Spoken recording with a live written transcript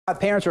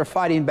Parents are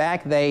fighting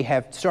back. They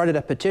have started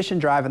a petition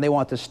drive and they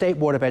want the State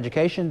Board of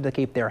Education to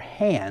keep their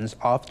hands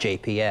off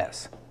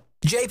JPS.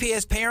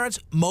 JPS parents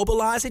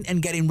mobilizing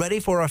and getting ready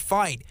for a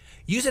fight,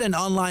 using an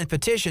online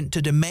petition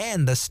to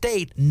demand the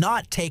state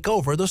not take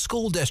over the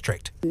school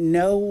district.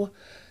 No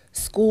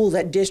school,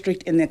 that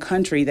district in the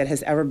country that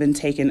has ever been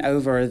taken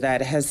over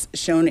that has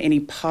shown any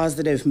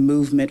positive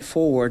movement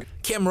forward.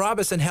 Kim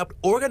Robinson helped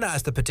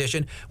organize the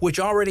petition, which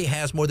already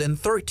has more than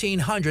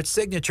 1,300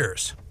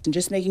 signatures. And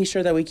just making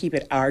sure that we keep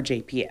it our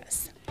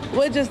JPS.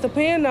 Well, it just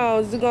depends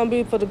on, is it going to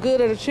be for the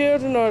good of the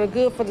children or the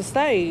good for the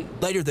state?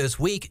 Later this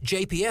week,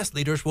 JPS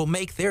leaders will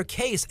make their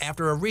case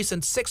after a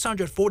recent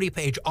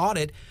 640-page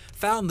audit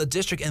found the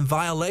district in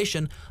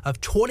violation of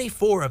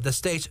 24 of the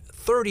state's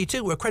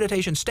 32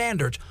 accreditation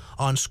standards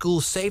on school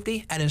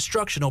safety and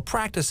instructional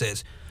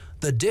practices.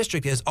 The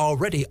district is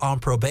already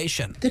on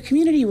probation. The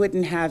community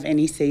wouldn't have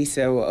any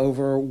say-so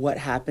over what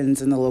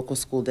happens in the local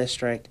school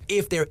district.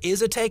 If there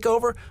is a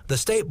takeover, the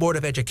State Board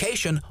of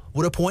Education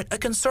would appoint a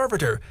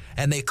conservator,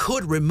 and they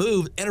could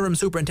remove Interim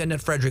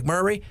Superintendent Frederick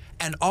Murray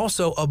and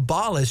also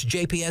abolish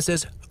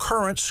JPS's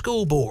current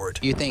school board.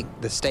 You think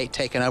the state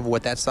taking over,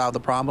 would that solve the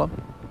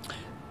problem?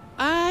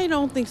 I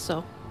don't think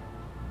so.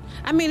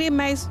 I mean, it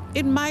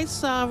might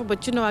solve it,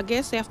 but I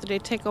guess after they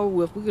take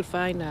over, we could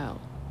find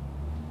out.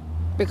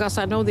 Because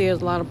I know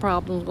there's a lot of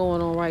problems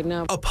going on right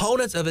now.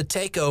 Opponents of a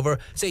takeover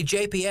say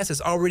JPS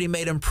has already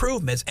made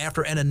improvements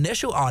after an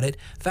initial audit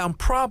found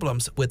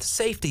problems with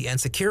safety and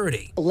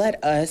security.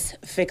 Let us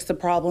fix the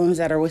problems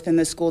that are within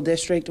the school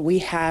district. We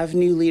have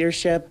new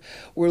leadership.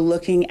 We're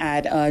looking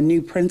at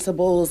new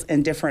principals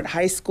in different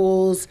high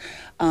schools.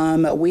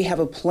 We have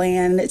a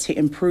plan to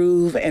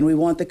improve, and we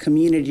want the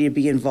community to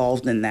be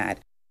involved in that.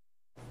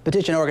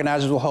 Petition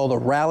organizers will hold a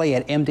rally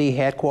at MD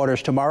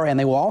headquarters tomorrow, and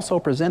they will also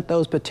present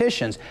those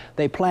petitions.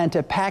 They plan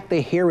to pack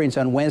the hearings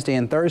on Wednesday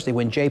and Thursday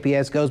when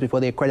JPS goes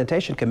before the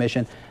Accreditation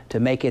Commission to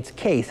make its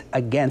case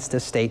against a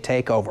state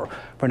takeover.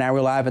 For now,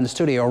 we're live in the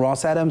studio.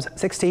 Ross Adams,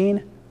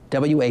 16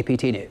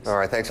 WAPT News. All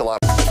right, thanks a lot.